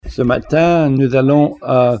Ce matin, nous allons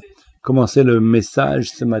commencer le message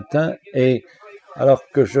ce matin et alors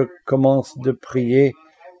que je commence de prier,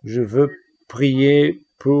 je veux prier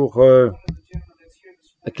pour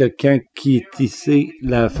quelqu'un qui est ici,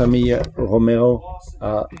 la famille Romero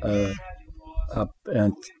a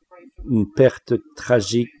une perte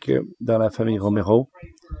tragique dans la famille Romero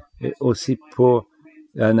et aussi pour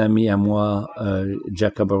un ami à moi,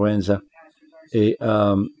 Jacob Arenza, et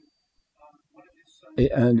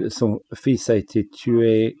son fils a été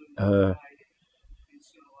tué.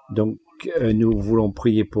 Donc, nous voulons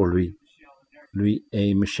prier pour lui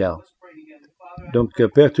et Michel. Donc,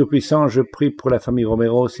 Père Tout-Puissant, je prie pour la famille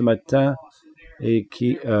Romero ce matin et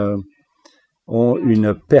qui ont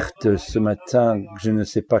une perte ce matin. Je ne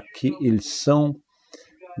sais pas qui ils sont,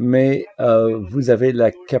 mais vous avez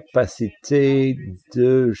la capacité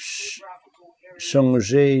de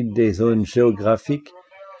changer des zones géographiques.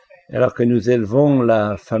 Alors que nous élevons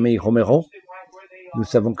la famille Romero, nous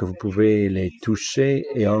savons que vous pouvez les toucher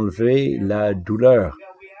et enlever la douleur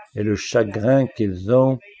et le chagrin qu'ils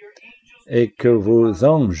ont et que vos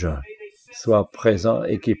anges soient présents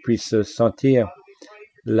et qu'ils puissent sentir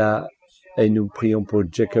là. Et nous prions pour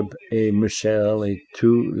Jacob et Michel et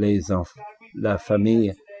tous les enfants, la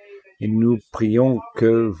famille. Et nous prions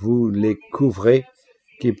que vous les couvrez,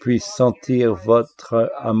 qu'ils puissent sentir votre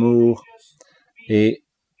amour et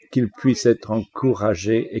qu'ils puissent être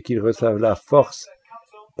encouragés et qu'ils reçoivent la force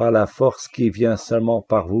par la force qui vient seulement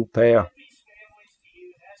par vous, Père.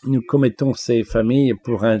 Nous commettons ces familles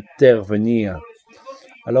pour intervenir.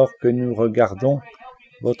 Alors que nous regardons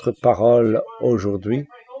votre parole aujourd'hui,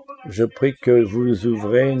 je prie que vous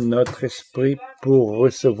ouvrez notre esprit pour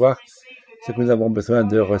recevoir ce que nous avons besoin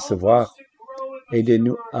de recevoir.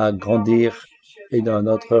 Aidez-nous à grandir et dans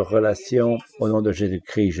notre relation. Au nom de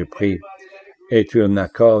Jésus-Christ, je prie. Et tu es en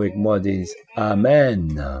accord avec moi, dis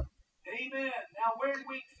Amen.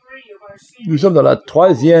 Nous sommes dans la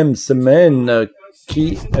 3e semaine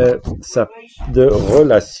de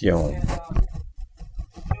relation.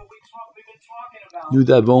 Nous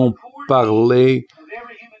avons parlé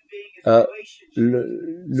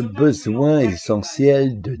le besoin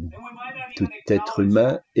essentiel de tout être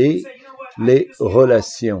humain et les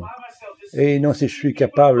relations. Et non, si je suis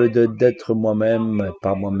capable d'être moi-même,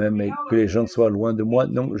 par moi-même, et que les gens soient loin de moi,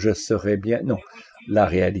 non, je serai bien. Non, la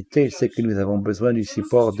réalité, c'est que nous avons besoin du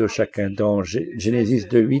support de chacun. Dans Genèse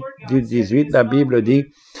 2:18, la Bible dit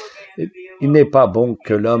 « Il n'est pas bon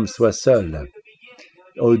que l'homme soit seul ».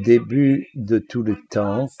 Au début de tout le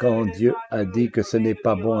temps, quand Dieu a dit que ce n'est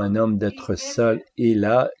pas bon un homme d'être seul, il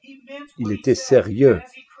était sérieux.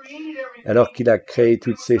 Alors qu'il a créé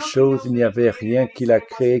toutes ces choses, il n'y avait rien qu'il a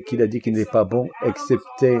créé, qu'il a dit qu'il n'est pas bon,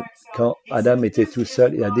 excepté quand Adam était tout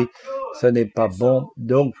seul. Il a dit, ce n'est pas bon.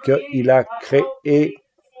 Donc, il a créé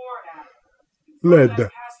l'aide.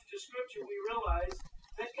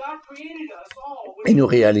 Et nous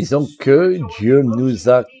réalisons que Dieu nous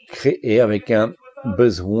a créés avec un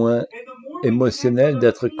besoin émotionnel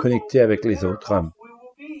d'être connectés avec les autres.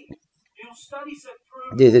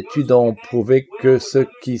 Des études ont prouvé que ceux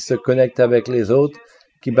qui se connectent avec les autres,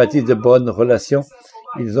 qui bâtissent de bonnes relations,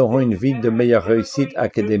 ils auront une vie de meilleure réussite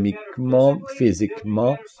académiquement,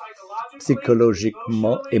 physiquement,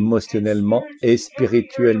 psychologiquement, émotionnellement et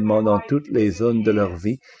spirituellement dans toutes les zones de leur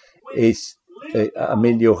vie et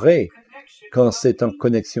améliorer quand c'est en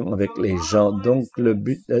connexion avec les gens. Donc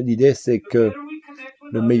l'idée c'est que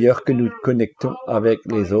le meilleur que nous connectons avec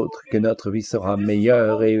les autres, que notre vie sera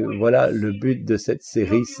meilleure. Et voilà, le but de cette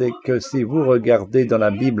série, c'est que si vous regardez dans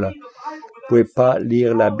la Bible, vous pouvez pas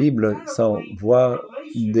lire la Bible sans voir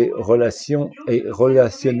des relations et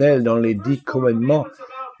relationnelles dans les 10 commandements.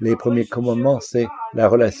 Les premiers commandements, c'est la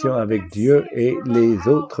relation avec Dieu et les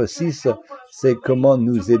autres 6, c'est comment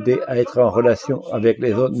nous aider à être en relation avec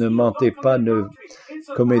les autres. Ne mentez pas, ne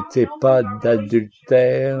commettez pas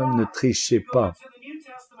d'adultère, ne trichez pas.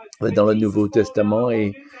 Dans le Nouveau Testament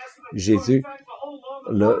et Jésus,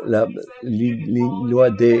 la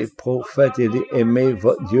loi des prophètes, il dit aimez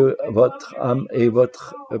votre Dieu, votre âme et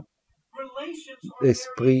votre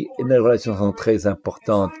esprit. Et les relations sont très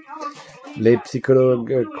importantes. Les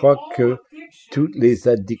psychologues croient que toutes les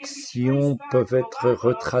addictions peuvent être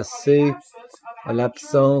retracées à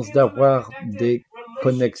l'absence d'avoir des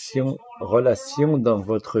connexions, relations dans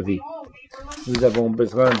votre vie. Nous avons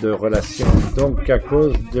besoin de relations. Donc, à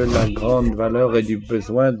cause de la grande valeur et du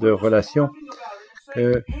besoin de relations,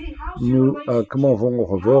 comment vont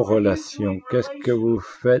vos relations? Qu'est-ce que vous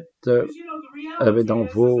faites dans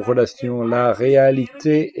vos relations? La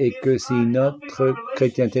réalité est que si notre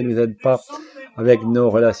chrétienté ne nous aide pas avec nos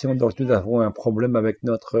relations, donc nous avons un problème avec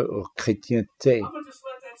notre chrétienté.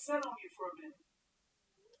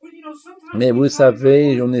 Mais vous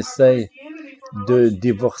savez, on essaie de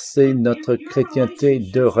divorcer notre chrétienté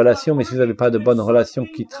de relations, mais si vous n'avez pas de bonnes relations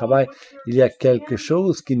qui travaillent, il y a quelque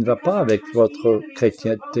chose qui ne va pas avec votre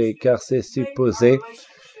chrétienté, car c'est supposé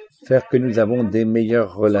faire que nous avons des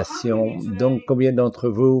meilleures relations. Donc, combien d'entre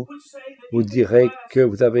vous direz que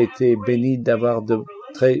vous avez été bénis d'avoir de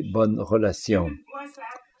très bonnes relations,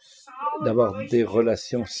 d'avoir des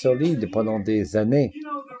relations solides pendant des années?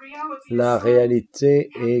 La réalité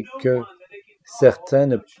est que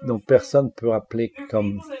certaines dont personne ne peut appeler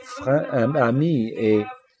comme ami, et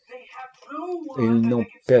ils n'ont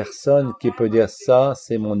personne qui peut dire ça,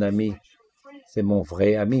 c'est mon ami, c'est mon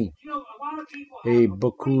vrai ami. Et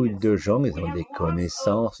beaucoup de gens, ils ont des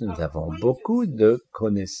connaissances, nous avons beaucoup de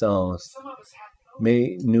connaissances,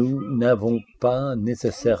 mais nous n'avons pas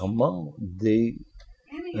nécessairement des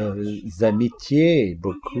amitiés.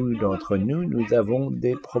 Beaucoup d'entre nous, nous avons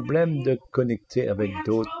des problèmes de connecter avec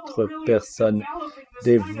d'autres personnes,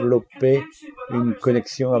 développer une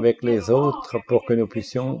connexion avec les autres pour que nous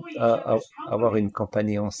puissions avoir une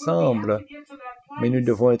compagnie ensemble. Mais nous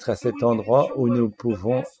devons être à cet endroit où nous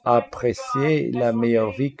pouvons apprécier la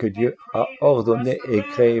meilleure vie que Dieu a ordonnée et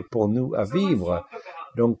créée pour nous à vivre.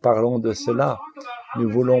 Donc parlons de cela. Nous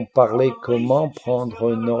voulons parler comment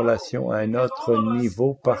prendre nos relations à un autre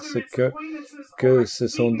niveau parce que ce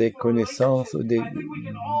sont des connaissances, des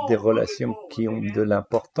relations qui ont de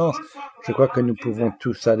l'importance. Je crois que nous pouvons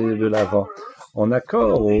tous aller de l'avant. En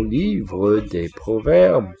accord au livre des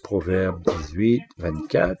Proverbes, Proverbes 18,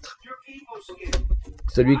 24,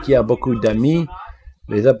 celui qui a beaucoup d'amis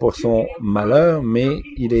les a pour son malheur, mais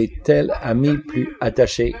il est tel ami plus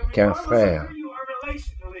attaché qu'un frère.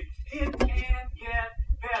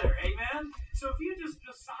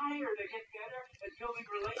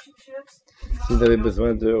 Si vous avez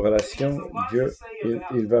besoin de relations, Dieu,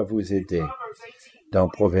 il va vous aider. Dans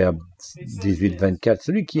Proverbe 18, 24,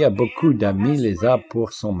 celui qui a beaucoup d'amis les a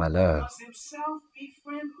pour son malheur.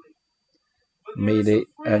 Mais il est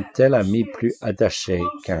un tel ami plus attaché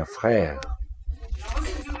qu'un frère.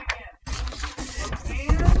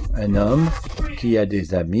 Un homme qui a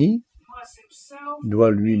des amis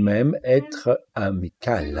doit lui-même être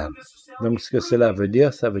amical. Donc, ce que cela veut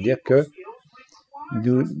dire, ça veut dire que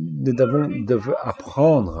nous devons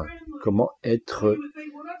apprendre comment être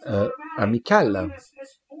amical.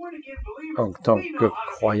 En tant que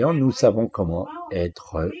croyants, nous savons comment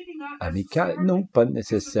être amical. Non, pas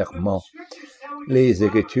nécessairement. Les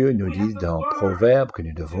Écritures nous disent dans Proverbes que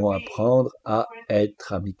nous devons apprendre à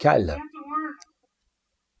être amical.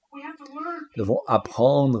 Nous devons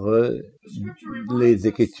apprendre, les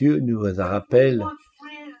Écritures nous rappellent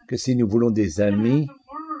que si nous voulons des amis,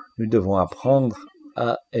 nous devons apprendre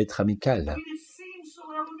à être amical.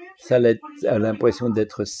 Ça a l'impression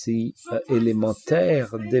d'être si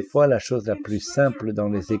élémentaire. Des fois, la chose la plus simple dans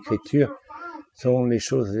les Écritures sont les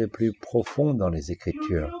choses les plus profondes dans les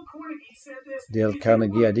Écritures. Dale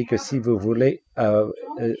Carnegie a dit que si vous voulez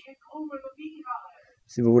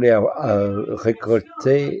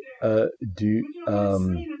récolter du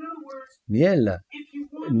miel,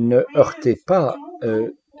 ne heurtez pas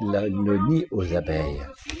le nid aux abeilles.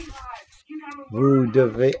 Vous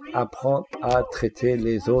devez apprendre à traiter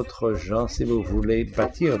les autres gens si vous voulez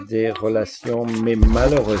bâtir des relations, mais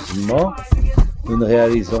malheureusement, nous ne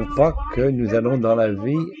réalisons pas que nous allons dans la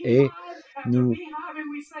vie et nous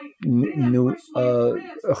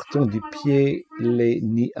heurtons du pied les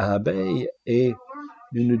nids à abeilles et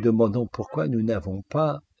nous nous demandons pourquoi nous n'avons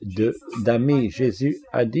pas d'amis. Jésus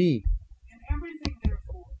a dit,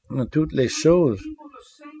 dans toutes les choses,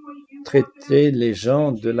 traitez les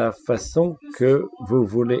gens de la façon que vous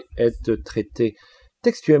voulez être traités.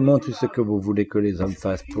 Textuellement, tout ce que vous voulez que les hommes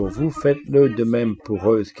fassent pour vous, faites-le de même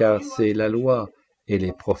pour eux, car c'est la loi et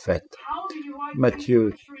les prophètes.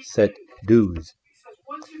 Matthieu 7, 12.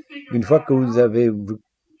 Une fois que vous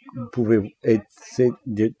pouvez essayer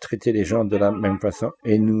de traiter les gens de la même façon,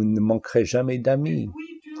 et nous ne manquerons jamais d'amis.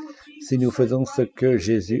 Si nous faisons ce que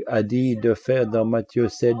Jésus a dit de faire dans Matthieu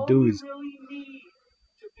 7, 12,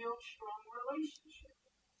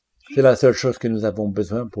 c'est la seule chose que nous avons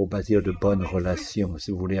besoin pour bâtir de bonnes relations. Si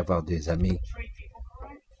vous voulez avoir des amis,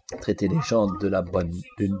 traitez les gens de la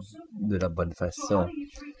bonne façon.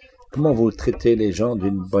 Comment vous traitez les gens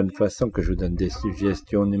d'une bonne façon? Que je vous donne des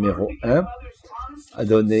suggestions. Numéro 1, à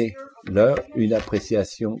donner leur une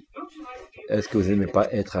appréciation. Est-ce que vous n'aimez pas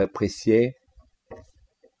être apprécié?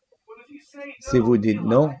 Si vous dites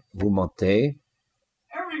non, vous mentez.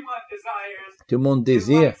 Tout le monde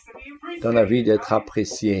désire dans la vie d'être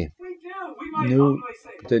apprécié. Nous,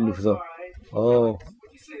 peut-être nous faisons, oh,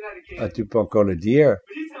 tu peux encore le dire,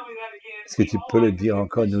 Est-ce que tu peux le dire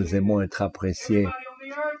encore? Nous aimons être appréciés.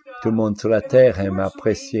 Tout le monde sur la terre aime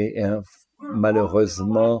apprécier. Et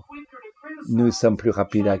malheureusement, nous sommes plus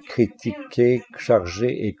rapides à critiquer,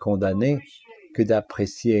 charger et condamner que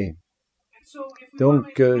d'apprécier.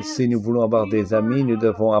 Donc, si nous voulons avoir des amis, nous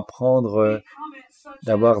devons apprendre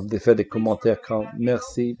de faire des commentaires quand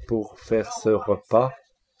merci pour faire ce repas.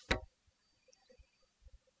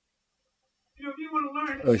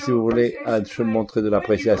 Si vous voulez montrer de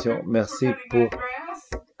l'appréciation, merci pour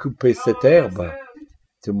couper cette herbe.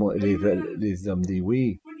 Tout le monde, les hommes disent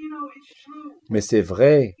oui, mais c'est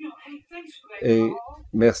vrai. Et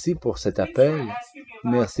merci pour cet appel.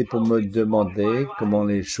 Merci pour me demander comment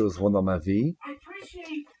les choses vont dans ma vie.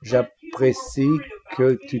 J'apprécie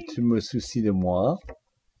que tu me soucies de moi.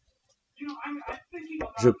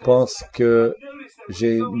 Je pense que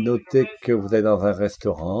j'ai noté que vous êtes dans un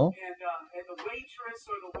restaurant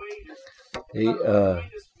et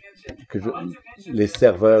les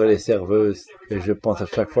serveurs et les serveuses, et je pense à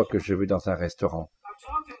chaque fois que je vais dans un restaurant.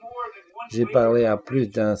 J'ai parlé à plus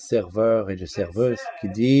d'un serveur et de serveuse qui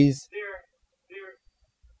disent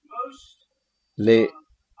les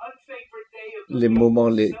moments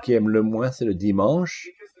qui aiment le moins, c'est le dimanche,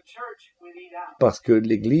 parce que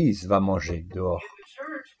l'église va manger dehors.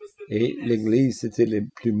 Et l'église, c'était les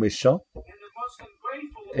plus méchants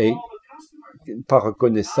et pas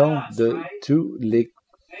reconnaissant de tous les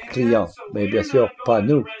clients. Mais bien sûr, pas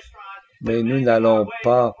nous. Mais nous n'allons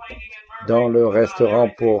pas dans le restaurant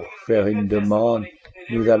pour faire une demande.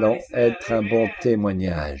 Nous allons être un bon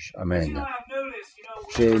témoignage. Amen.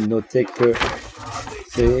 J'ai noté que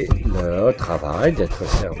c'est leur travail d'être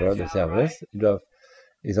serveur de service. Ils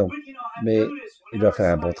doivent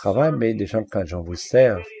faire un bon travail, mais des gens, quand on vous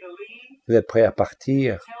serve, vous êtes prêts à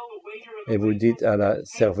partir et vous dites à la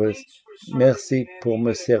serveuse, merci pour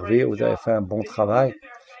me servir, vous avez fait un bon travail.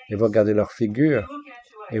 Et vous regardez leur figure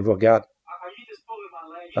et vous regardez,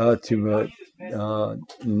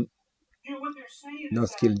 non,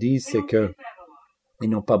 ce qu'ils disent, c'est que ils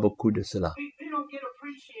n'ont pas beaucoup de cela,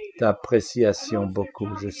 d'appréciation beaucoup.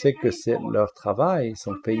 Je sais que c'est leur travail, ils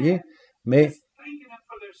sont payés, mais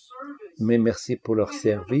merci pour leur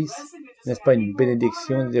service. N'est-ce pas une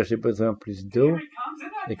bénédiction de dire j'ai besoin de plus d'eau?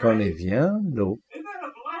 Et quand elle vient, l'eau,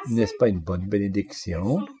 n'est-ce pas une bonne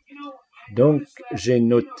bénédiction? Donc, j'ai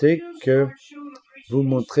noté que vous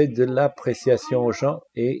montrez de l'appréciation aux gens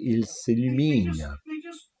et ils s'illuminent.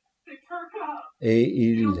 Et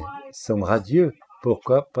ils sont radieux.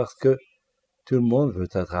 Pourquoi? Parce que tout le monde veut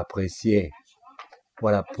être apprécié.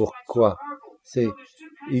 Voilà pourquoi.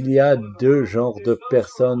 Il y a deux genres de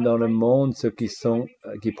personnes dans le monde, ceux qui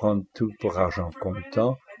prennent tout pour argent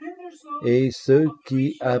comptant et ceux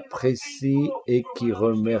qui apprécient et qui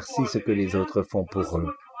remercient ce que les autres font pour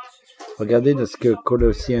eux. Regardez ce que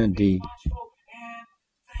Colossiens dit.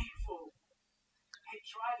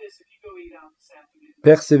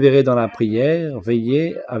 Persévérez dans la prière,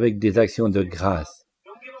 veillez avec des actions de grâce.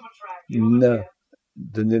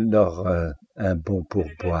 Donnez-leur un bon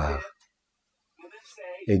pourboire.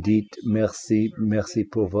 Et dites merci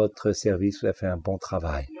pour votre service, vous avez fait un bon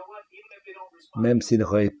travail. Même s'il ne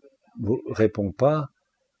répond pas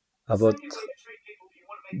à votre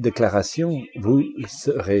déclaration, vous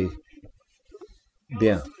serez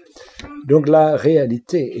bien. Donc la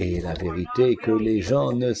réalité et la vérité est que les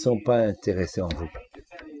gens ne sont pas intéressés en vous.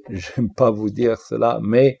 Je n'aime pas vous dire cela,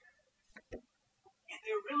 mais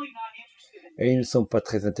ils ne sont pas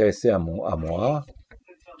très intéressés à moi.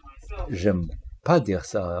 J'aime pas dire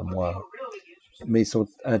ça à moi, mais ils sont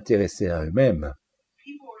intéressés à eux-mêmes.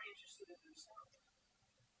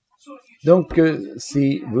 Donc,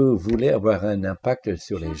 si vous voulez avoir un impact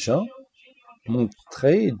sur les gens,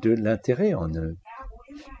 montrez de l'intérêt en eux.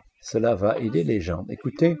 Cela va aider les gens.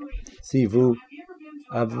 Écoutez,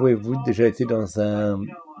 avez-vous déjà été dans un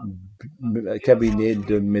cabinet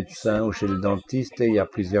de médecin ou chez le dentiste et il y a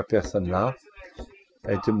plusieurs personnes là,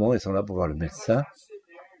 et tout le monde, ils sont là pour voir le médecin,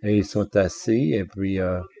 et ils sont assis, et puis,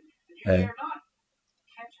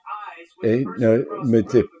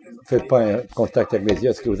 faites pas un contact avec les yeux,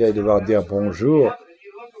 parce que vous allez devoir dire bonjour.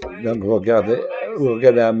 Donc, vous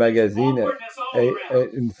regardez un magazine, et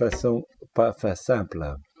une façon pas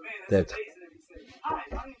simple d'être.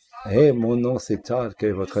 Mon nom c'est Todd, quel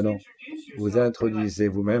est votre nom? Vous introduisez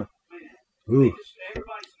vous-même.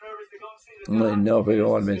 Non,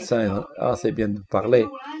 le médecin, c'est bien de parler.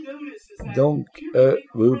 Donc,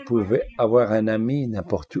 vous pouvez avoir un ami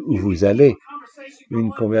n'importe où vous allez,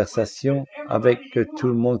 une conversation avec tout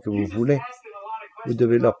le monde que vous voulez. Vous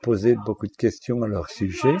devez leur poser beaucoup de questions à leur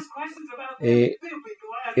sujet et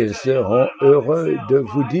ils seront heureux de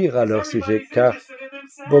vous dire à leur sujet, car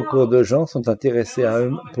Beaucoup de gens sont intéressés à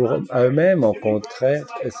eux-mêmes. Au contraire,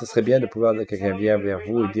 et ce serait bien de pouvoir que quelqu'un vienne vers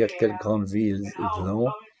vous et dire quelle grande vie ils ont,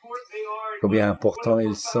 combien importants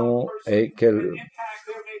ils sont et quelles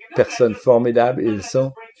personnes formidables ils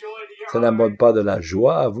sont. Ça n'apporte pas de la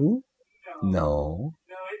joie à vous? Non.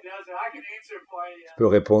 Je peux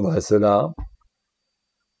répondre à cela.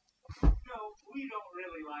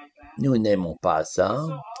 Nous n'aimons pas ça.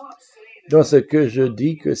 Dans ce que je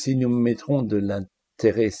dis, que si nous mettrons de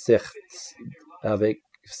l'intérêt, certes, avec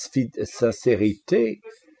sincérité,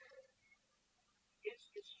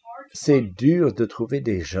 c'est dur de trouver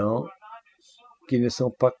des gens qui ne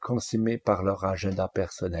sont pas consumés par leur agenda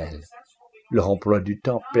personnel, leur emploi du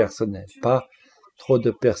temps personnel. Pas trop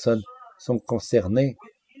de personnes sont concernées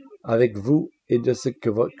avec vous et de ce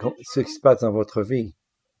qui se passe dans votre vie.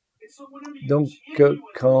 Donc,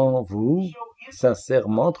 quand vous,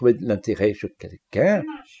 sincèrement, trouvez de l'intérêt chez quelqu'un,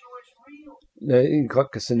 il croit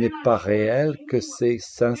que ce n'est pas réel, que c'est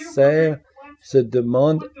sincère, se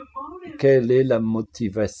demande quelle est la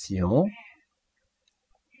motivation.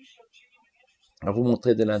 Vous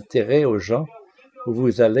montrez de l'intérêt aux gens où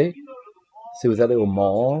vous allez, si vous allez au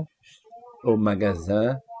mall, au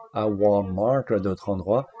magasin, à Walmart ou à d'autres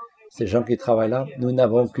endroits, ces gens qui travaillent là, nous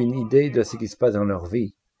n'avons aucune idée de ce qui se passe dans leur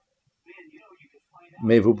vie.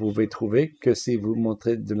 Mais vous pouvez trouver que si vous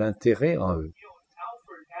montrez de l'intérêt en eux.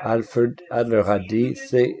 Alfred Adler a dit,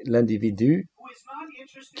 c'est l'individu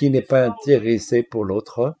qui n'est pas intéressé pour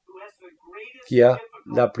l'autre, qui a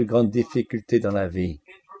la plus grande difficulté dans la vie,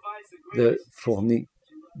 de fournir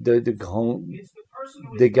de grands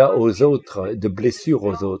dégâts aux autres, de blessures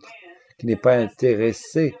aux autres, qui n'est pas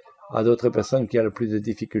intéressé à d'autres personnes qui ont le plus de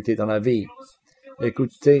difficultés dans la vie.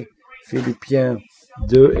 Écoutez, Philippiens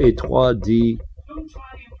 2 et 3 dit,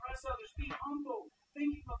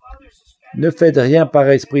 ne faites rien par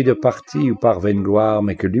esprit de parti ou par vaine gloire,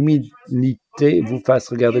 mais que l'humilité vous fasse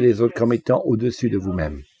regarder les autres comme étant au-dessus de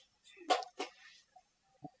vous-même.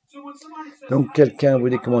 Donc, quelqu'un vous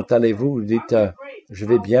dit comment allez-vous, vous dites je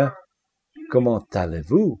vais bien, comment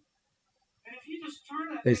allez-vous?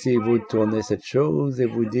 Et si vous tournez cette chose et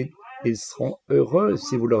vous dites ils seront heureux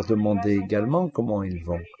si vous leur demandez également comment ils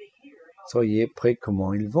vont. Soyez prêts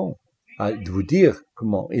comment ils vont, à vous dire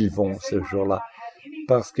comment ils vont ce jour-là.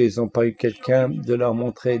 Parce qu'ils n'ont pas eu quelqu'un de leur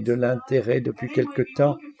montrer de l'intérêt depuis quelque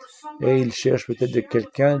temps et ils cherchent peut-être de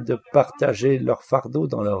quelqu'un de partager leur fardeau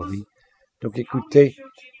dans leur vie. Donc écoutez,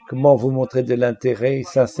 comment vous montrez de l'intérêt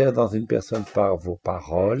sincère dans une personne par vos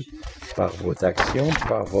paroles, par vos actions,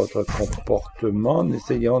 par votre comportement, en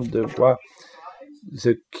essayant de voir ce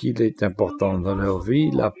qu'il est important dans leur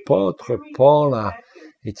vie. L'apôtre Paul a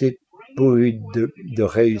été pourvu de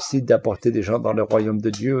réussite d'apporter des gens dans le royaume de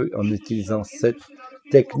Dieu en utilisant cette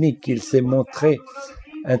technique. Il s'est montré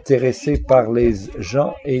intéressé par les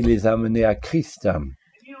gens et il les a amenés à Christ.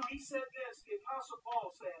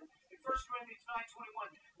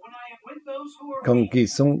 Quand ils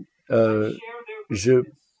sont, je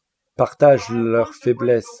partage leurs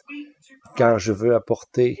faiblesses car je veux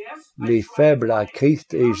apporter les faibles à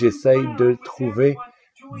Christ et j'essaye de trouver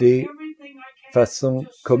des façons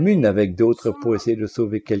communes avec d'autres pour essayer de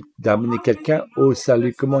sauver, d'amener quelqu'un au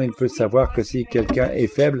salut. Comment il peut savoir que si quelqu'un est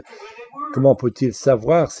faible, comment peut-il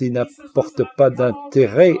savoir s'il n'apporte pas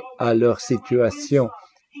d'intérêt à leur situation?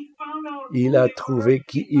 Il a trouvé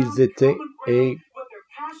qui ils étaient et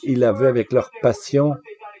il avait avec leur passion.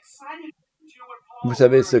 Vous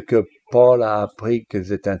savez ce que Paul a appris que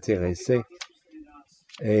vous êtes intéressé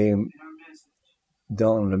et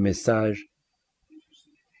dans le message,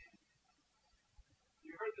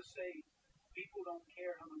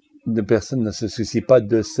 de personnes ne se soucient pas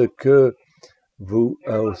de ce que vous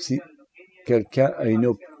aussi. Quelqu'un a une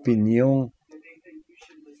opinion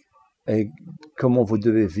et comment vous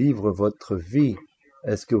devez vivre votre vie.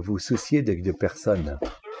 Est-ce que vous vous souciez de personnes?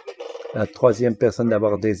 La troisième personne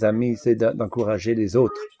d'avoir des amis, c'est d'encourager les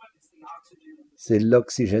autres. C'est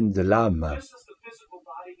l'oxygène de l'âme.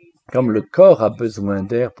 Comme le corps a besoin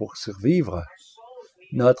d'air pour survivre,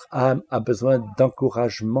 notre âme a besoin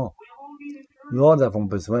d'encouragement. Nous avons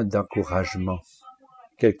besoin d'encouragement.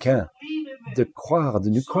 Quelqu'un de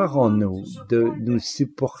nous croire en nous, de nous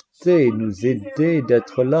supporter, nous aider,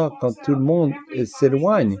 d'être là quand tout le monde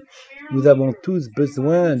s'éloigne. Nous avons tous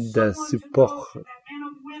besoin d'un support.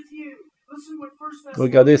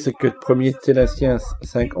 Regardez ce que 1 Thessaloniciens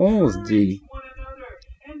 5:11 dit.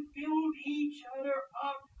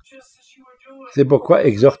 C'est pourquoi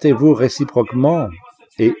exhortez-vous réciproquement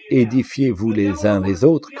et édifiez-vous les uns les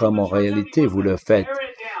autres comme en réalité vous le faites.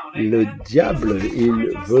 Le diable,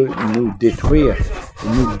 il veut nous détruire,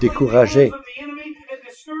 nous décourager.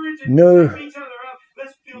 Ne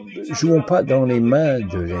jouons pas dans les mains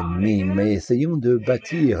de l'ennemi, mais essayons de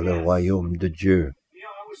bâtir le royaume de Dieu.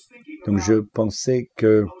 Donc je pensais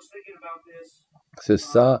que c'est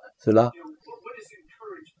cela.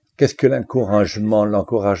 Qu'est-ce que l'encouragement?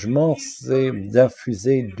 L'encouragement, c'est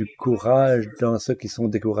d'infuser du courage dans ceux qui sont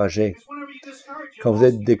découragés. Quand vous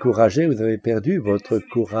êtes découragé, vous avez perdu votre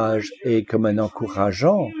courage. Et comme un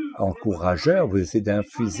encourageur, vous essayez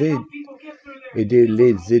d'infuser et de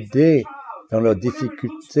les aider dans leurs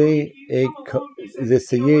difficultés et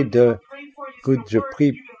d'essayer de... Écoute, je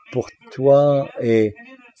prie pour toi et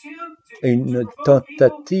une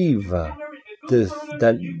tentative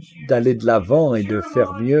d'aller de l'avant et de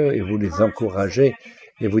faire mieux et vous les encouragez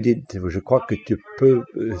et vous dites, je crois que tu peux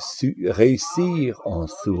réussir en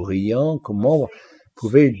souriant. Comment vous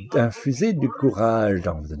pouvez infuser du courage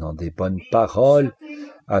en donnant des bonnes paroles,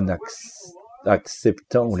 en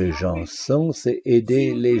acceptant où les gens sont, c'est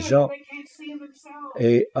aider les gens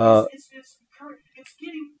et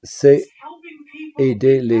c'est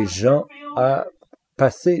aider les gens à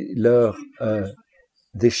passer leur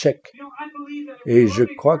d'échecs. Et je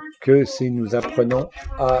crois que si nous apprenons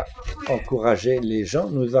à encourager les gens,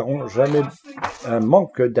 nous n'aurons jamais un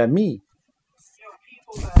manque d'amis.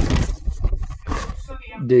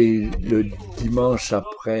 Le dimanche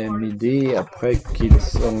après-midi, après qu'ils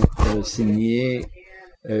ont signé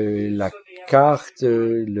la carte,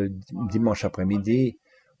 le dimanche après-midi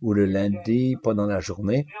ou le lundi pendant la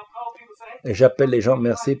journée, et j'appelle les gens,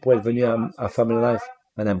 merci pour être venu à Family Life.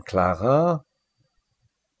 Madame Clara,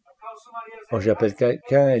 j'appelle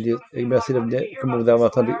quelqu'un et dis merci de venir, comme vous avez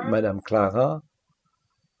entendu, Madame Clara.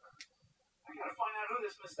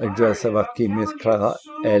 Je dois savoir qui Miss Clara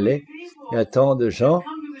elle est. Il y a tant de gens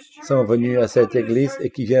qui sont venus à cette église et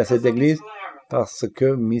qui viennent à cette église parce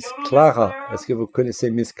que Miss Clara, est-ce que vous connaissez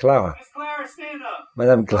Miss Clara?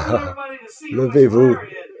 Madame Clara, levez-vous,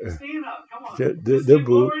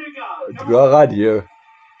 debout, gloire à Dieu.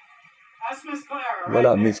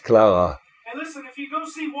 Voilà Miss Clara.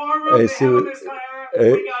 Et si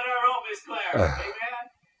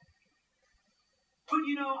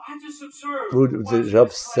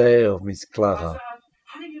j'observe Miss Clara.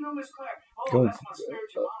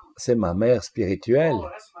 C'est ma mère spirituelle.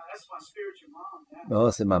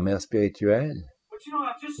 Non, c'est ma mère spirituelle.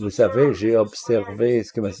 Vous savez, j'ai observé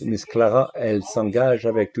ce que Miss Clara, elle s'engage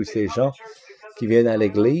avec tous ces gens qui viennent à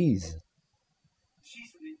l'église.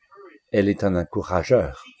 Elle est un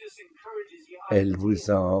encourageur. Elle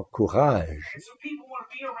vous encourage.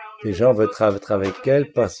 Les gens veulent travailler avec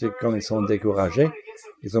elle parce que quand ils sont découragés,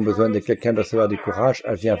 ils ont besoin de quelqu'un de recevoir du courage.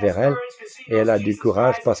 Elle vient vers elle et elle a du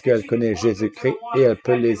courage parce qu'elle connaît Jésus-Christ et elle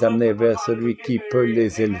peut les amener vers celui qui peut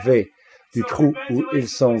les élever du trou où ils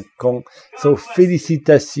sont. So,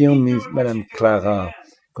 félicitations, Madame Clara.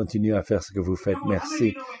 Continuez à faire ce que vous faites.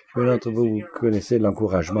 Merci. Peu d'entre vous, vous connaissez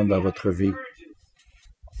l'encouragement dans votre vie.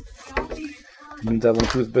 Nous avons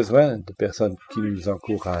tous besoin de personnes qui nous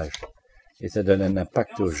encouragent et ça donne un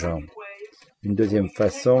impact aux gens. Une deuxième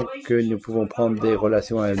façon que nous pouvons prendre des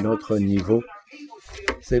relations à un autre niveau,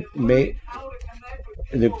 c'est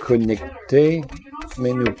de connecter,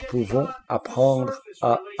 mais nous pouvons apprendre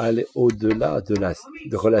à aller au-delà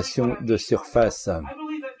de relations de surface.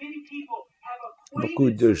 Beaucoup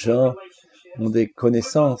de gens ont des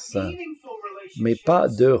connaissances, mais pas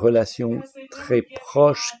de relations très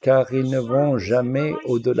proches, car ils ne vont jamais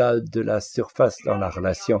au-delà de la surface dans la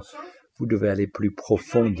relation. Vous devez aller plus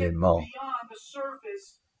profondément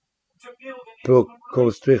pour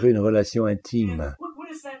construire une relation intime.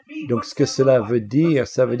 Donc, ce que cela veut dire,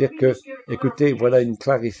 ça veut dire que, écoutez, voilà une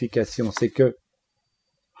clarification, c'est que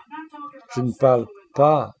je ne parle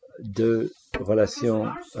pas de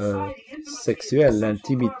relation sexuelle.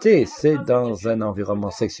 L'intimité, c'est dans un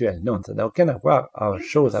environnement sexuel. Non, ça n'a aucun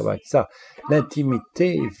chose à voir avec ça.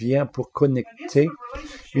 L'intimité vient pour connecter.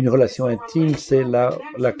 Une relation intime, c'est la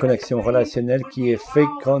connexion relationnelle qui est faite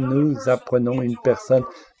quand nous apprenons une personne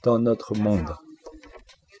dans notre monde.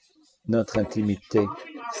 Notre intimité,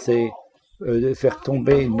 c'est de faire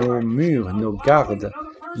tomber nos murs, nos gardes,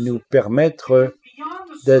 nous permettre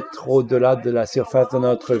d'être au-delà de la surface de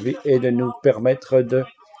notre vie et de nous permettre de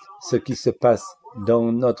ce qui se passe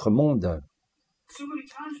dans notre monde.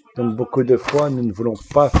 Donc, beaucoup de fois, nous ne voulons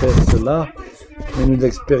pas faire cela, mais nous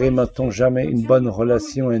n'expérimentons jamais une bonne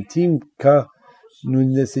relation intime car nous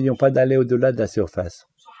n'essayons pas d'aller au-delà de la surface,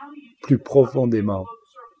 plus profondément,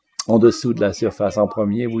 en dessous de la surface. En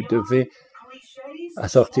premier, vous devez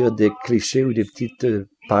sortir des clichés ou des petites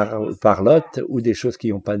parlottes ou des choses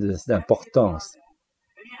qui n'ont pas d'importance.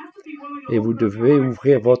 Et vous devez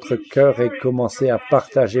ouvrir votre cœur et commencer à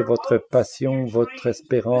partager votre passion, votre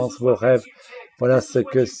espérance, vos rêves, Voilà ce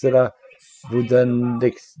que cela vous donne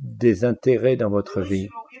des intérêts dans votre vie,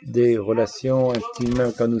 des relations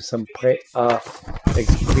intimes quand nous sommes prêts à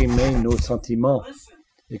exprimer nos sentiments.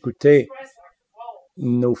 Écoutez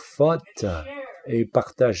nos fautes et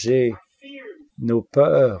partager nos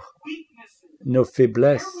peurs, nos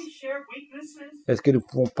faiblesses. Est-ce que nous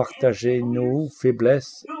pouvons partager nos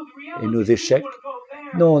faiblesses et nos échecs?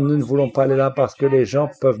 Non, nous ne voulons pas aller là parce que les gens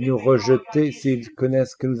peuvent nous rejeter s'ils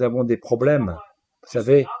connaissent que nous avons des problèmes. Vous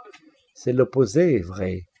savez, c'est l'opposé,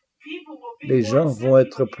 vrai. Les gens vont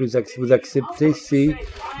être plus vous accepter si,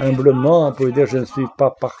 humblement, on peut dire « je ne suis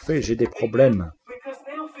pas parfait, j'ai des problèmes ».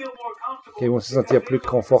 Ils vont se sentir plus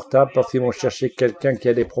confortables parce qu'ils vont chercher quelqu'un qui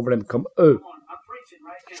a des problèmes comme eux.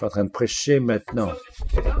 Je suis en train de prêcher maintenant.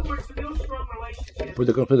 Pour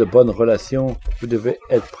construire de bonnes relations, vous devez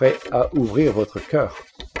être prêt à ouvrir votre cœur.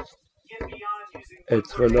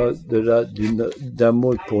 Être là, d'un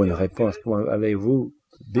mot pour une réponse. Comment allez-vous?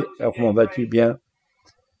 Comment vas-tu? Bien.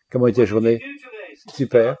 Comment était la journée?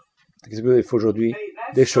 Super. Qu'est-ce que vous avez fait aujourd'hui?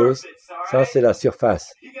 Des choses. Ça, c'est la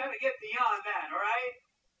surface.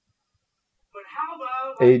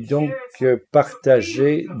 Et donc,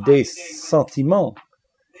 partager des sentiments.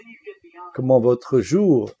 Comment votre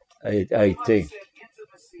jour a été.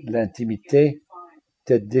 L'intimité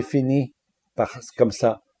est définie comme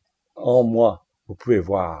ça. En moi, vous pouvez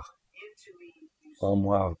voir. En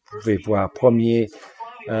moi, vous pouvez voir. 1er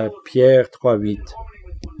Pierre 3:8.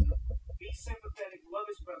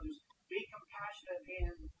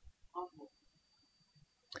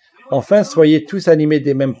 Enfin, soyez tous animés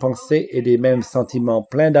des mêmes pensées et des mêmes sentiments,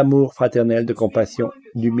 pleins d'amour fraternel, de compassion,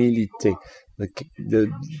 d'humilité, de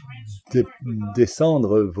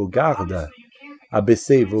descendre vos gardes,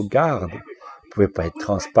 abaisser vos gardes. Vous ne pouvez pas être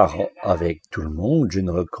transparent avec tout le monde, je ne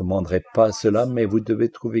recommanderais pas cela, mais vous devez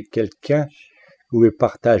trouver quelqu'un que vous pouvez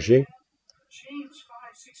partager.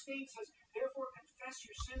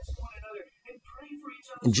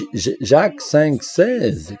 Jacques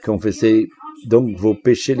 5:16, confessez donc vos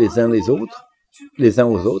péchés les uns aux autres,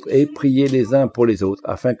 et priez les uns pour les autres,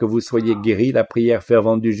 afin que vous soyez guéris. La prière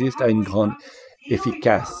fervente du juste a une grande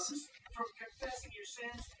efficace.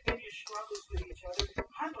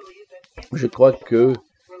 Je crois que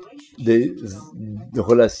des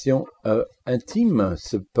relations intimes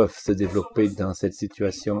peuvent se développer dans cette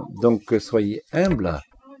situation. Donc, soyez humbles.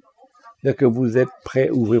 Dès que vous êtes prêts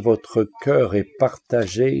à ouvrir votre cœur et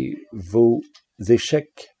partager vos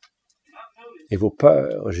échecs et vos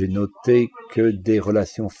peurs, j'ai noté que des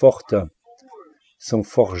relations fortes sont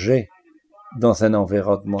forgées dans un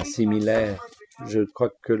environnement similaire. Je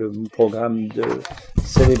crois que le programme de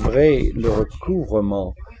célébrer le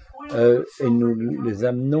recouvrement et nous les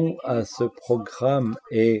amenons à ce programme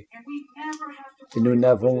et nous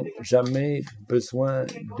n'avons jamais besoin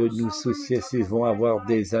de nous soucier s'ils vont avoir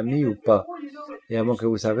des amis ou pas. Et avant que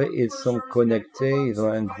vous savez, ils sont connectés, ils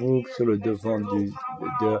ont un groupe sur le devant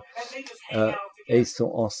et ils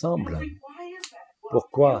sont ensemble.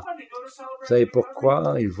 Pourquoi? Vous savez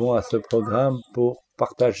pourquoi? Ils vont à ce programme pour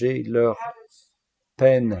partager leurs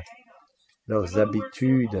peines, leurs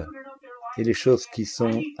habitudes et les choses qui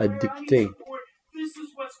sont addictées.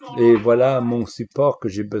 Et voilà mon support que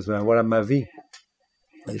j'ai besoin, voilà ma vie.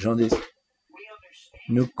 Les gens disent,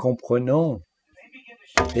 nous comprenons,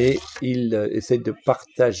 et ils essaient de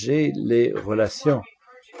partager les relations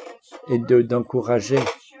et d'encourager.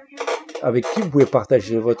 Avec qui vous pouvez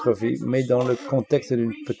partager votre vie, mais dans le contexte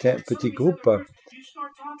d'un petit groupe,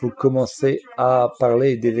 vous commencez à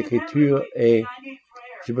parler des Écritures et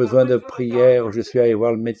j'ai besoin de prière, je suis allé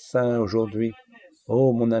voir le médecin aujourd'hui.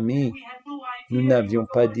 Oh mon ami, nous n'avions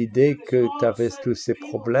pas d'idée que tu avais tous ces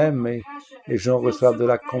problèmes et les gens reçoivent de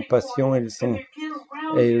la compassion, ils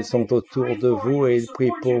sont autour de vous et ils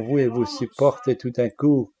prient pour vous et vous supportent et tout d'un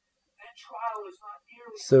coup,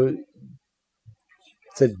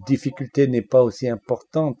 cette difficulté n'est pas aussi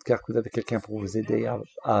importante car vous avez quelqu'un pour vous aider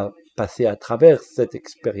à passer à travers cette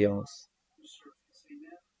expérience.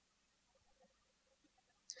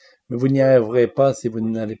 Mais vous n'y arriverez pas si vous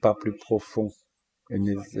n'allez pas plus profond.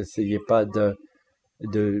 N'essayez pas de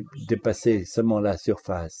dépasser seulement la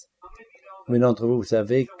surface. Mais d'entre vous, vous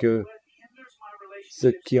savez que ce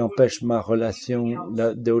qui empêche ma relation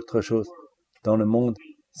d'autre chose dans le monde,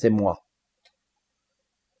 c'est moi.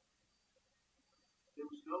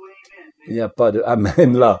 Il n'y a pas de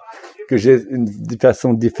amen là, que j'ai une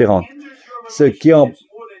façon différente. Ce qui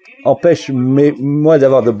empêche moi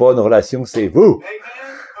d'avoir de bonnes relations, c'est vous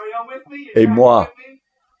et moi.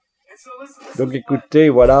 Donc écoutez,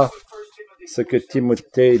 voilà ce que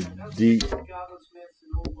Timothée dit.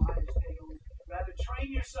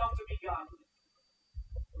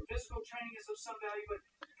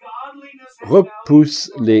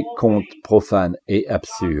 repousse les contes profanes et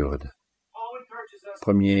absurdes.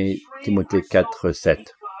 1 Timothée 4,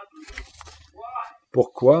 7.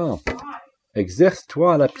 Pourquoi?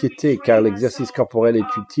 Exerce-toi à la piété, car l'exercice corporel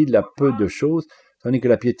est utile à peu de choses, tandis que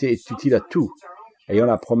la piété est utile à tout, ayant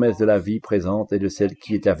la promesse de la vie présente et de celle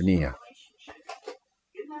qui est à venir.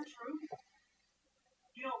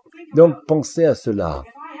 Donc, pensez à cela.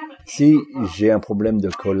 Si j'ai un problème de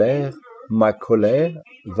colère, ma colère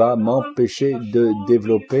va m'empêcher de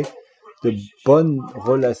développer de bonnes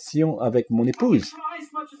relations avec mon épouse.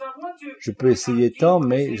 Je peux essayer tant,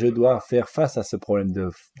 mais je dois faire face à ce problème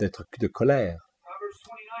de colère.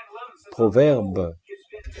 Proverbe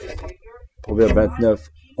 29,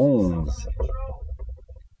 11.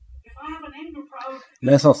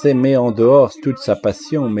 L'insensé met en dehors toute sa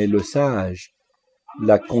passion, mais le sage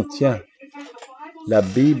la contient. La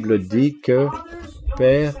Bible dit que «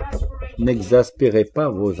 Père, n'exaspérez pas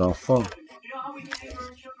vos enfants ».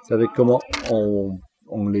 Vous savez comment on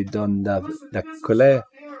les donne la colère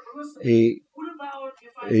et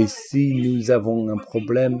si nous avons un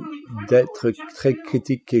problème d'être très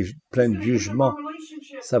critique et plein de jugement,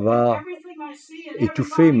 ça va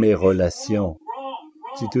étouffer mes relations.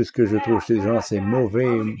 Si tout ce que je trouve chez les gens, c'est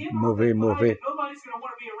mauvais,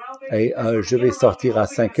 et je vais sortir à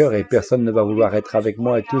 5 heures et personne ne va vouloir être avec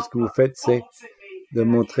moi et tout ce que vous faites, c'est de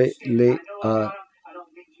montrer les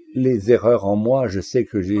erreurs en moi. Je sais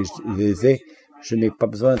que je les ai, je n'ai pas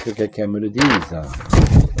besoin que quelqu'un me le dise.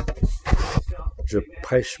 Je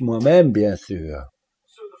prêche moi-même, bien sûr.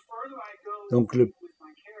 Donc,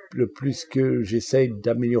 le plus que j'essaye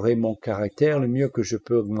d'améliorer mon caractère, le mieux que je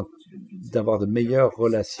peux d'avoir de meilleures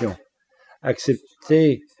relations.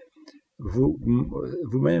 Acceptez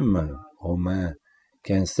vous-même, Romains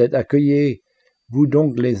 15, 7, accueillez-vous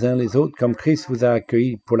donc les uns les autres comme Christ vous a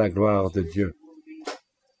accueillis pour la gloire de Dieu.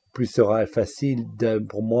 Plus sera facile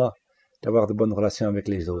pour moi d'avoir de bonnes relations avec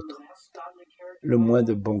les autres. Le moins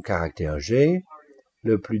de bon caractère j'ai,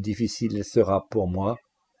 le plus difficile sera pour moi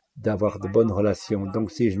d'avoir de bonnes relations.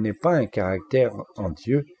 Donc si je n'ai pas un caractère en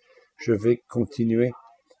Dieu, je vais continuer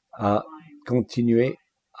à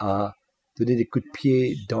donner des coups de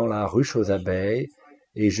pied dans la ruche aux abeilles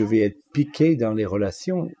et je vais être piqué dans les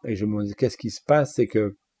relations et je me dis qu'est-ce qui se passe, c'est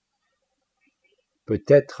que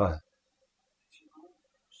peut-être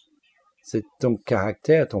c'est ton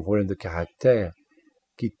caractère, ton problème de caractère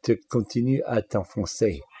qui te continue à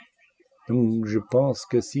t'enfoncer. Donc je pense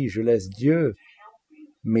que si je laisse Dieu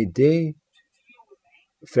m'aider,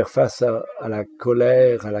 faire face à la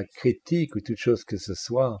colère, à la critique ou toute chose que ce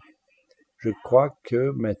soit, je crois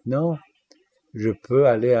que maintenant je peux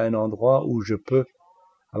aller à un endroit où je peux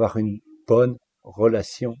avoir une bonne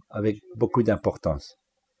relation avec beaucoup d'importance.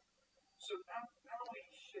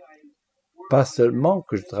 Pas seulement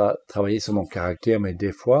que je travaille sur mon caractère, mais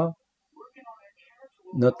des fois,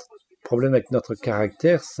 notre problème avec notre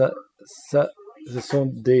caractère, ce sont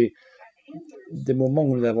des moments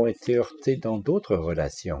où nous avons été heurtés dans d'autres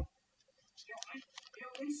relations.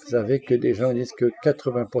 Vous savez que des gens disent que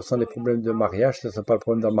 80% des problèmes de mariage, ce ne sont pas le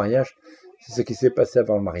problème d'un mariage, c'est ce qui s'est passé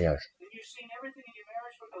avant le mariage.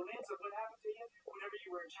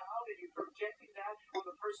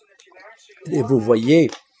 Et vous voyez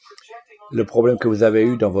le problème que vous avez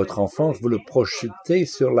eu dans votre enfance, vous le projetez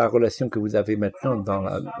sur la relation que vous avez maintenant dans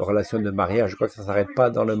la relation de mariage. Je crois que ça ne s'arrête pas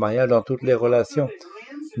dans le mariage, dans toutes les relations.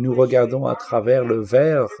 Nous regardons à travers le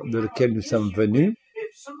verre de lequel nous sommes venus.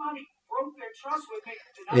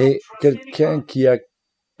 Et quelqu'un qui a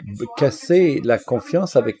cassé la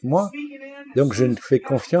confiance avec moi, donc je ne fais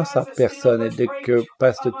confiance à personne. Et dès que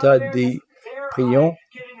Pasteur Todd dit « prions »,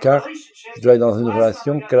 car je dois être dans une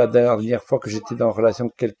relation, que la dernière fois que j'étais dans une relation,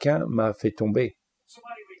 quelqu'un m'a fait tomber,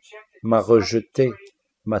 m'a rejeté,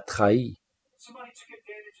 m'a trahi,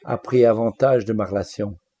 a pris avantage de ma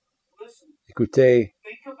relation. Écoutez,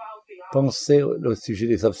 pensez au sujet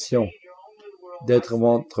des options, d'être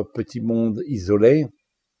votre petit monde isolé.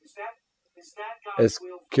 Est-ce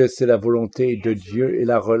que c'est la volonté de Dieu? Et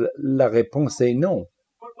la réponse est non.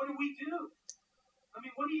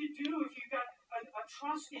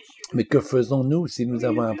 Mais que faisons-nous si nous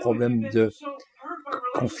avons un problème de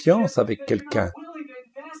confiance avec quelqu'un?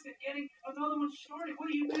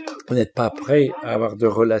 Vous n'êtes pas prêt à avoir de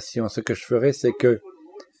relations. Ce que je ferais, c'est que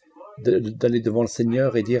d'aller devant le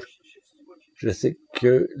Seigneur et dire, je sais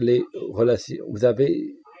que les relations, vous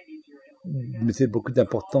avez mettez beaucoup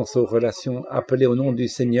d'importance aux relations, appelez au nom du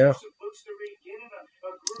Seigneur,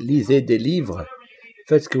 lisez des livres,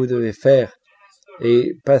 faites ce que vous devez faire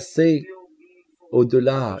et passez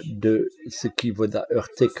au-delà de ce qui vous a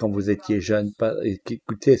heurté quand vous étiez jeune.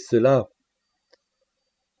 Écoutez cela.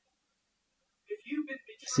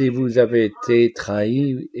 Si vous avez été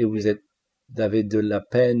trahi et vous avez de la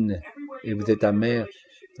peine et vous êtes amer,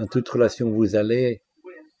 dans toute relation où vous allez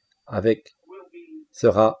avec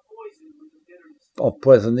sera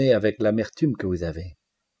empoisonné avec l'amertume que vous avez.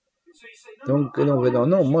 Donc,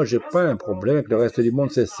 non, moi, j'ai pas un problème avec le reste du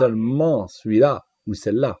monde, c'est seulement celui-là ou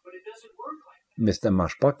celle-là. Mais ça ne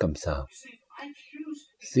marche pas comme ça.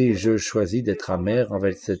 Si je choisis d'être amer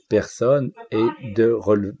envers cette personne et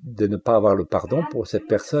de ne pas avoir le pardon pour cette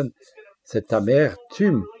personne, cette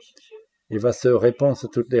amertume, il va se répandre sur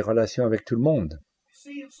toutes les relations avec tout le monde.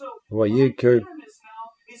 Vous voyez que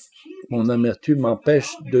mon amertume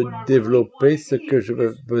m'empêche de développer ce que je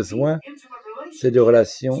veux besoin. C'est des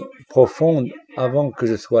relations profondes. Avant que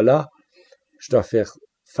je sois là, je dois faire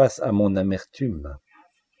face à mon amertume.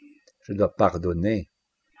 Je dois pardonner.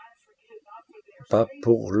 Pas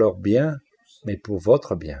pour leur bien, mais pour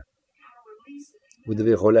votre bien. Vous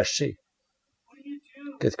devez relâcher.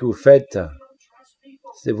 Qu'est-ce que vous faites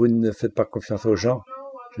si vous ne faites pas confiance aux gens?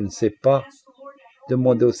 Je ne sais pas.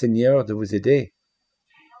 Demandez au Seigneur de vous aider.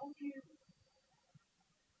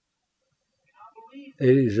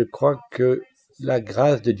 Et je crois que la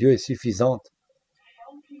grâce de Dieu est suffisante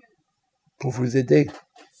pour vous aider.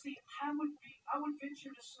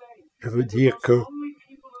 Je veux dire que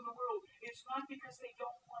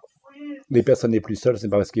les personnes les plus seules, ce n'est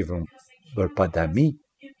pas parce qu'ils ne veulent pas d'amis,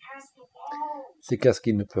 c'est parce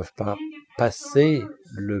qu'ils ne peuvent pas passer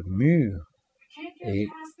le mur et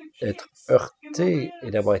être heurtés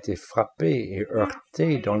et d'avoir été frappés et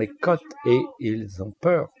heurtés dans les côtes et ils ont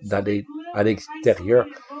peur d'aller à l'extérieur.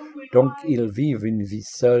 Donc, ils vivent une vie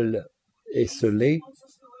seule et isolée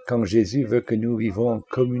quand Jésus veut que nous vivons en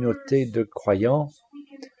communauté de croyants,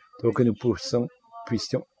 donc que nous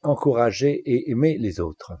puissions encourager et aimer les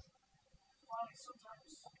autres.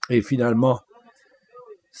 Et finalement,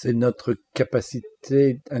 c'est notre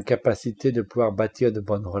incapacité de pouvoir bâtir de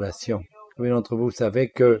bonnes relations. Combien d'entre vous savez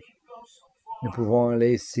que nous pouvons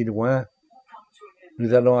aller si loin,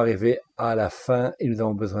 nous allons arriver à la fin et nous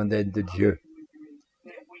avons besoin d'aide de Dieu.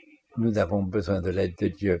 Nous avons besoin de l'aide de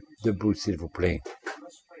Dieu. Debout, s'il vous plaît.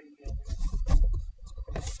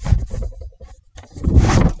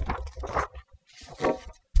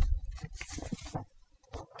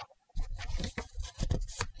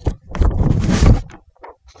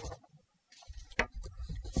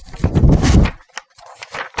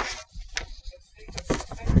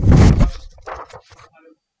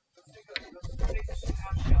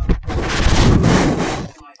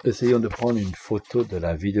 Essayons de prendre une photo de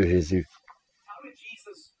la vie de Jésus.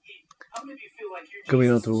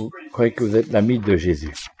 Combien d'entre vous croyez que vous êtes l'ami de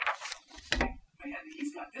Jésus?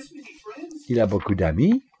 Il a beaucoup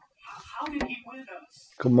d'amis.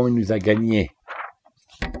 Comment il nous a gagnés?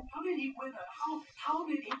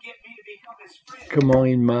 Comment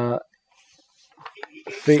il m'a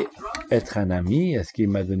fait être un ami? Est-ce qu'il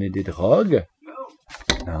m'a donné des drogues?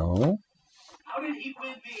 Non.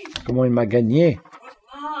 Comment il m'a gagné?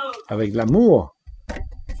 Avec l'amour.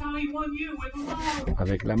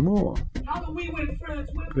 Avec l'amour.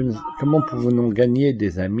 Comment pouvons-nous gagner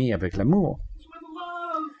des amis avec l'amour?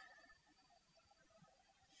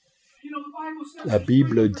 La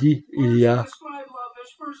Bible dit il y a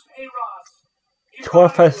 3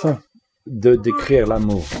 façons de décrire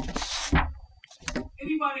l'amour.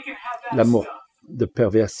 L'amour de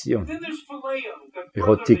perversion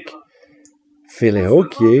érotique. Philéo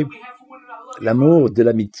qui est l'amour de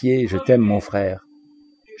l'amitié. Je t'aime mon frère.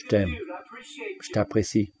 Je t'aime. Je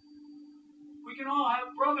t'apprécie.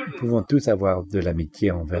 Nous pouvons tous avoir de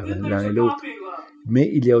l'amitié envers l'un et l'autre. Mais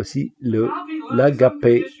il y a aussi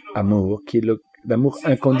l'agapé amour, qui est l'amour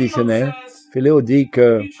inconditionnel. Philéo dit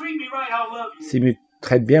que si tu me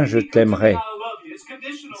traites bien, je t'aimerai.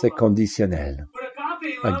 C'est conditionnel.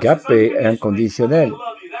 Agapé est inconditionnel.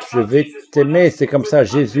 Je vais t'aimer. C'est comme ça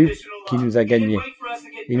Jésus qui nous a gagnés.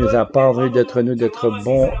 Il nous a pas envie d'être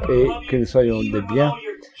bons et que nous soyons des biens.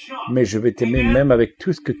 Mais je vais t'aimer même avec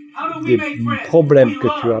tout ce que des problèmes que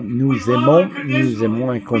tu as. Nous aimons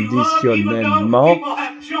inconditionnellement,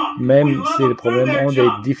 même si les problèmes ont des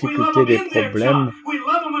difficultés, des problèmes,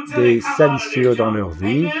 des salissures dans leur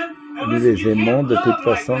vie. Nous les aimons de toute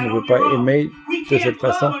façon. On ne veut pas aimer de cette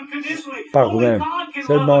façon par nous-mêmes.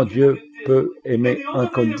 Seulement Dieu peut aimer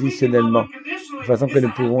inconditionnellement. De façon que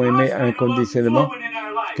nous pouvons aimer inconditionnellement,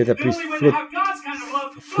 que ça puisse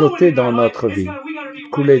flotter dans notre vie,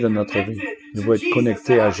 couler dans notre vie. Nous devons être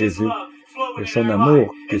connectés à Jésus et son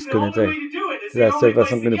amour puisse connaître. C'est la seule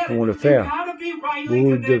façon que nous pouvons le faire.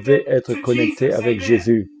 Vous devez être connecté avec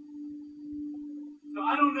Jésus.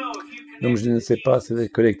 Donc, je ne sais pas si vous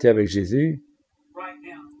êtes connecté avec Jésus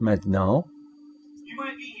maintenant.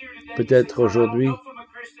 Peut-être aujourd'hui,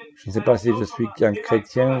 je ne sais pas si je suis qu'un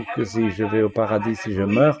chrétien, que si je vais au paradis, si je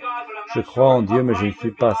meurs. Je crois en Dieu, mais je ne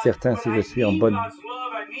suis pas certain si je suis en bonne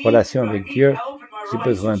relation avec Dieu. J'ai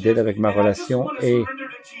besoin d'aide avec ma relation et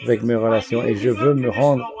avec mes relations. Et je veux me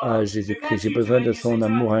rendre à Jésus-Christ. J'ai besoin de son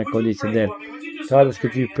amour inconditionnel. Todd, est-ce que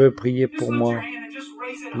tu peux prier pour moi?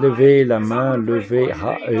 Levez la main, levez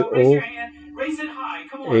haut.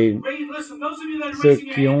 Et ceux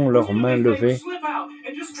qui ont leurs mains levées,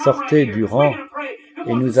 sortez du rang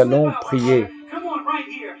et nous allons prier.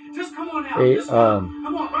 Et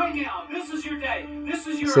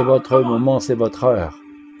c'est votre moment, c'est votre heure.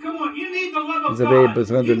 Vous avez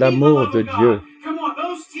besoin de l'amour de Dieu.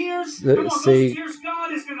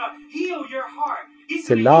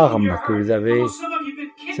 Ces larmes que vous avez,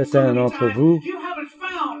 certains d'entre vous,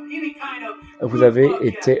 vous avez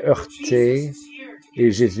été heurtés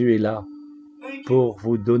et Jésus est là pour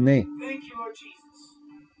vous donner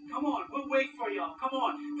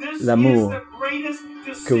l'amour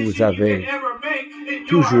que vous avez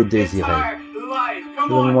toujours désiré. C'est le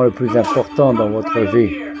moment le plus important dans votre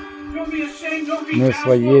vie. Ne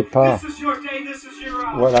soyez pas,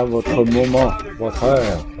 voilà votre moment, votre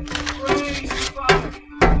heure.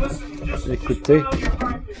 Écoutez,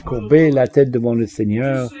 courbez la tête devant le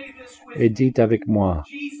Seigneur et dites avec moi,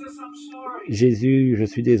 Jésus, je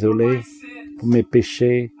suis désolé pour mes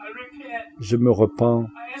péchés, je me repens,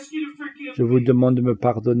 je vous demande de me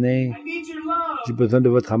pardonner, j'ai besoin de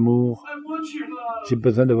votre amour, j'ai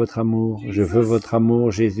besoin de votre amour, je veux votre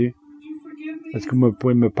amour, Jésus. Est-ce que vous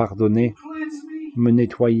pouvez me pardonner, me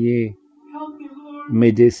nettoyer,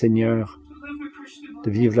 m'aider, Seigneur,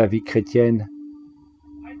 de vivre la vie chrétienne?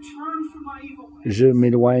 Je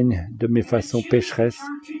m'éloigne de mes façons pécheresses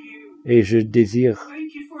et je désire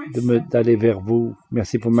d'aller vers vous.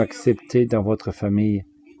 Merci pour m'accepter dans votre famille.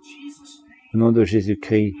 Au nom de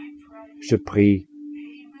Jésus-Christ, je prie.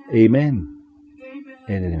 Amen.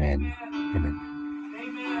 Amen. Amen.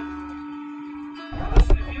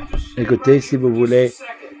 Écoutez, si vous voulez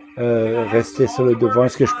rester sur le devant,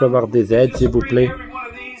 est-ce que je peux avoir des aides, s'il vous plaît?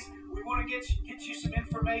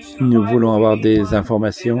 Nous voulons avoir des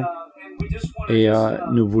informations et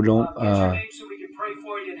nous voulons...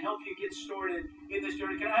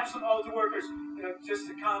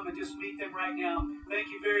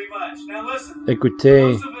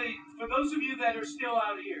 Écoutez,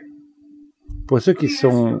 pour ceux qui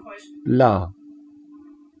sont là,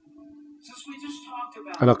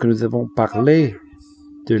 alors que nous avons parlé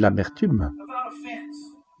de l'amertume,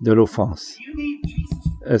 de l'offense,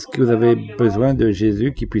 est-ce que vous avez besoin de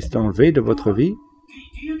Jésus qui puisse l'enlever de votre vie?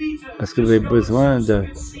 Est-ce que vous avez besoin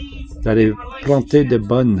d'aller planter de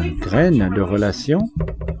bonnes graines de relations?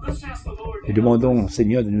 Et demandons au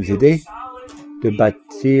Seigneur de nous aider de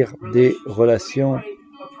bâtir des relations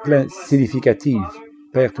pleines, significatives.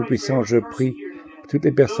 Père Tout-Puissant, je prie pour toutes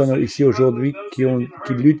les personnes ici aujourd'hui qui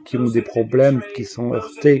luttent, qui ont des problèmes, qui sont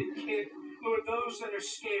heurtés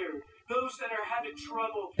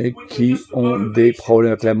et qui ont des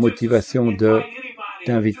problèmes avec la motivation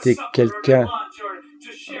d'inviter quelqu'un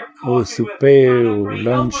au souper, au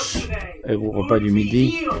lunch, au repas du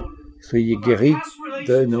midi. Soyez guéris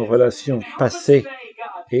de nos relations passées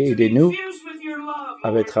et aidez-nous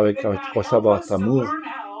à être avec recevoir votre amour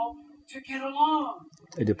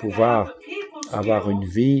et de pouvoir avoir une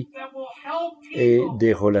vie et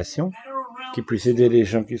des relations qui puissent aider les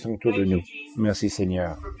gens qui sont autour de nous. Merci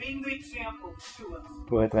Seigneur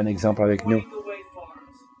pour être un exemple avec nous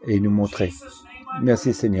et nous montrer.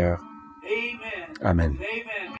 Merci Seigneur. Amen.